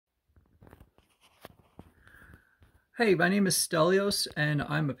Hey, my name is Stelios, and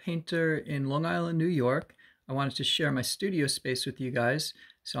I'm a painter in Long Island, New York. I wanted to share my studio space with you guys,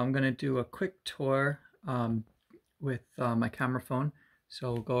 so I'm going to do a quick tour with my camera phone.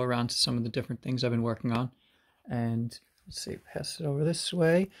 So we'll go around to some of the different things I've been working on. And let's see, pass it over this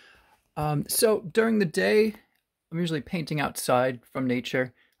way. So during the day, I'm usually painting outside from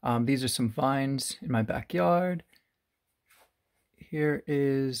nature. These are some vines in my backyard. Here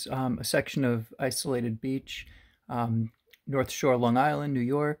is a section of isolated beach, North Shore, Long Island, New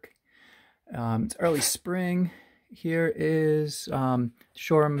York. It's early spring. Here is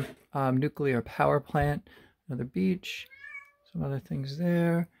Shoreham Nuclear Power Plant, another beach, some other things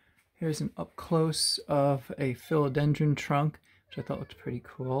there. Here's an up close of a philodendron trunk, which I thought looked pretty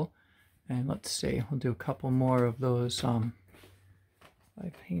cool. And let's see, we'll do a couple more of those live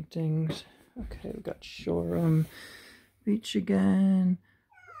paintings. Okay, we've got Shoreham Beach again.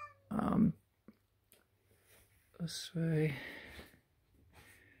 This way.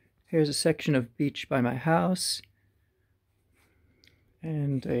 Here's a section of beach by my house.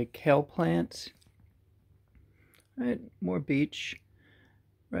 And a kale plant. Right, more beach.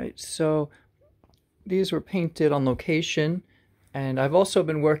 Right, so these were painted on location. And I've also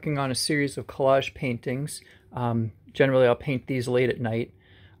been working on a series of collage paintings. Generally, I'll paint these late at night,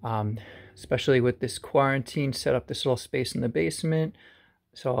 especially with this quarantine, set up this little space in the basement.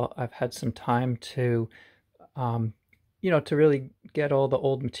 So I've had some time to, to really get all the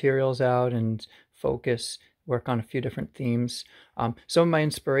old materials out and focus, work on a few different themes. Some of my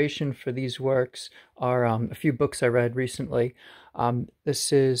inspiration for these works are a few books I read recently.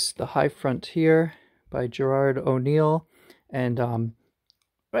 This is The High Frontier by Gerard O'Neill. And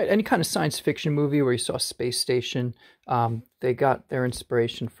right, any kind of science fiction movie where you saw a space station, they got their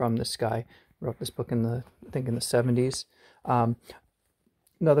inspiration from this guy. Wrote this book in the, I think in the 70s.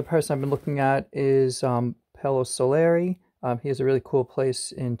 Another person I've been looking at is Pelo Solari. He has a really cool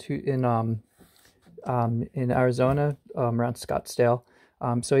place in Arizona, around Scottsdale.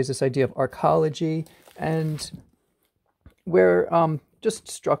 So he has this idea of arcology and where just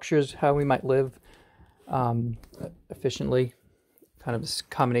structures, how we might live efficiently, kind of this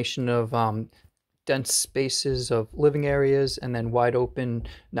combination of dense spaces of living areas and then wide open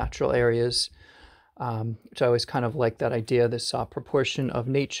natural areas, which I always kind of like that idea, this proportion of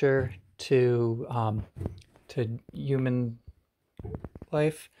nature to human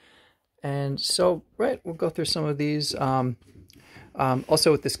life. And so, right, we'll go through some of these.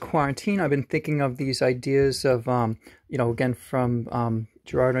 Also with this quarantine, I've been thinking of these ideas of, again, from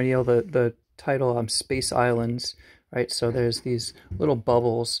Gerard O'Neill, the title, Space Islands, right? So there's these little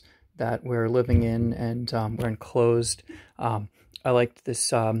bubbles that we're living in, and we're enclosed. I liked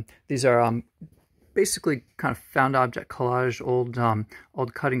this. These are basically kind of found object collage, old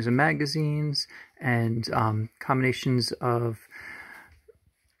cuttings of magazines, and combinations of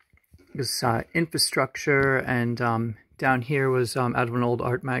this infrastructure. And down here was out of an old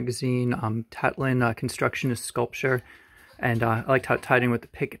art magazine, Tatlin Constructionist Sculpture. And I liked how it tied in with the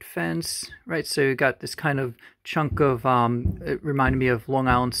picket fence, right? So you got this kind of chunk of, it reminded me of Long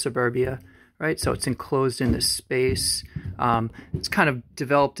Island suburbia, right? So it's enclosed in this space. It's kind of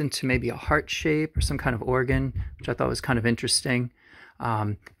developed into maybe a heart shape or some kind of organ, which I thought was kind of interesting.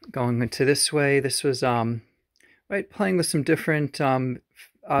 Going into this way, this was, right, playing with some different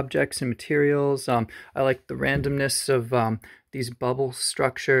objects and materials. I like the randomness of these bubble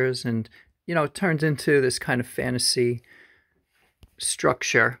structures, and, it turns into this kind of fantasy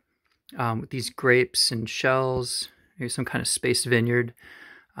structure with these grapes and shells. Maybe some kind of space vineyard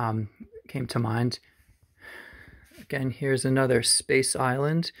came to mind. Again, here's another space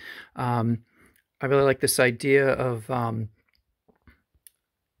island. I really like this idea of kind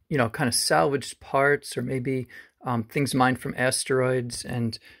of salvaged parts, or maybe things mined from asteroids,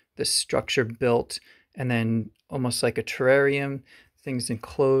 and this structure built, and then almost like a terrarium, things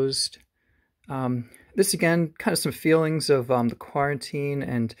enclosed. This again, kind of some feelings of the quarantine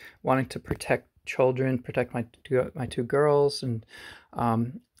and wanting to protect children, protect my two girls, and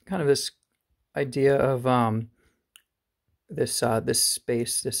kind of this idea of this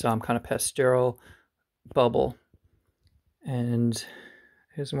space, this kind of pastoral bubble. And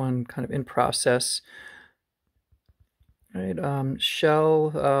here's one kind of in process. Right,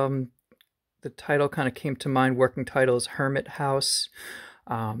 shell. The title kind of came to mind. Working title is Hermit House.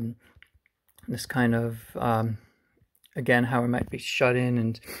 This kind of, again, how we might be shut in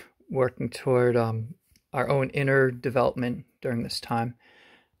and working toward our own inner development during this time.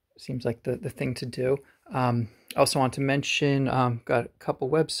 Seems like the thing to do. I also want to mention, got a couple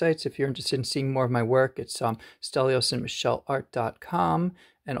websites if you're interested in seeing more of my work. It's steliosandmichelleart.com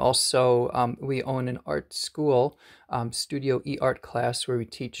And also we own an art school, Studio E-Art class, where we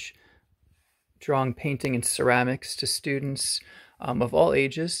teach drawing, painting, and ceramics to students of all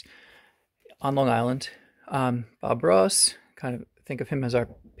ages on Long Island. Bob Ross, kind of think of him as our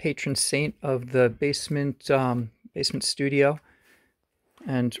patron saint of the basement studio.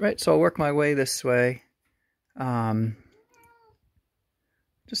 And right, so I'll work my way this way.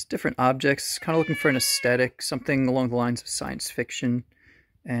 Just different objects, kind of looking for an aesthetic, something along the lines of science fiction.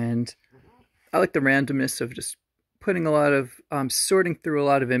 And I like the randomness of just putting a lot of, sorting through a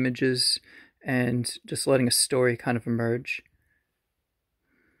lot of images and just letting a story kind of emerge.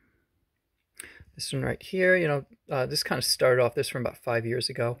 This one right here, you know, this kind of started off, this from about 5 years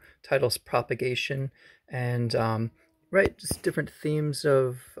ago. Title's Propagation, and right, just different themes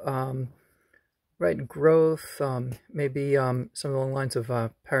of right, growth, maybe some along the lines of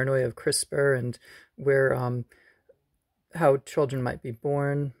paranoia of CRISPR, and where how children might be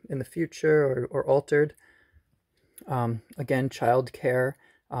born in the future or altered. Again, child care,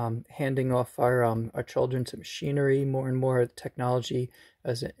 handing off our children to machinery, more and more technology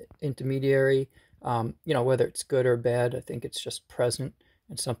as an intermediary. You know, whether it's good or bad, I think it's just present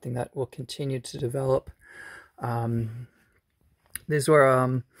and something that will continue to develop. These were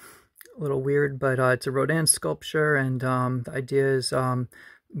a little weird, but it's a Rodin sculpture, and the idea is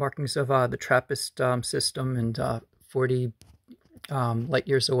markings of the Trappist system and 40 light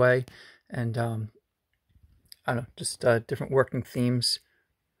years away, and I don't know, just different working themes.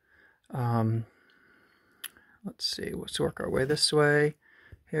 Let's see, let's work our way this way.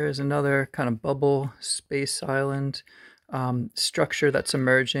 Here's another kind of bubble space island structure that's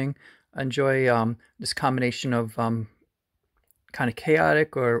emerging. I enjoy this combination of kind of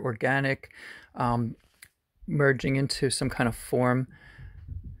chaotic or organic merging into some kind of form.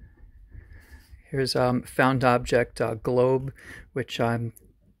 Here's found object globe, which I'm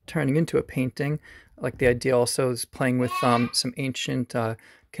turning into a painting. I like the idea also is playing with some ancient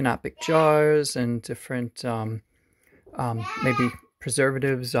canopic jars and different maybe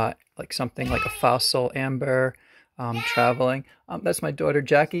preservatives, like something like a fossil amber, traveling. That's my daughter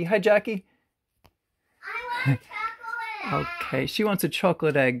Jackie. Hi, Jackie. I want chocolate. Okay, she wants a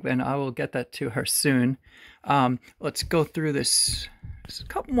chocolate egg, and I will get that to her soon. Let's go through this. Just a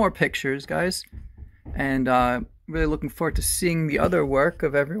couple more pictures, guys, and really looking forward to seeing the other work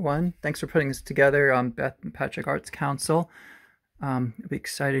of everyone. Thanks for putting this together, Beth and Patrick Arts Council. It'll be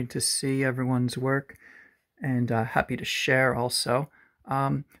exciting to see everyone's work, and happy to share also.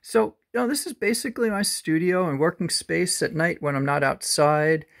 So, you know, this is basically my studio and working space at night when I'm not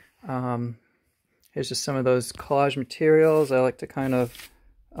outside. Here's just some of those collage materials. I like to kind of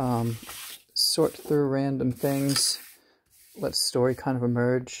sort through random things, let story kind of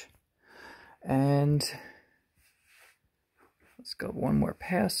emerge. And let's go one more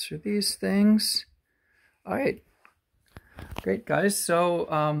pass through these things. All right. Great, guys.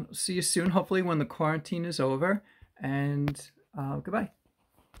 So see you soon, hopefully when the quarantine is over. And goodbye.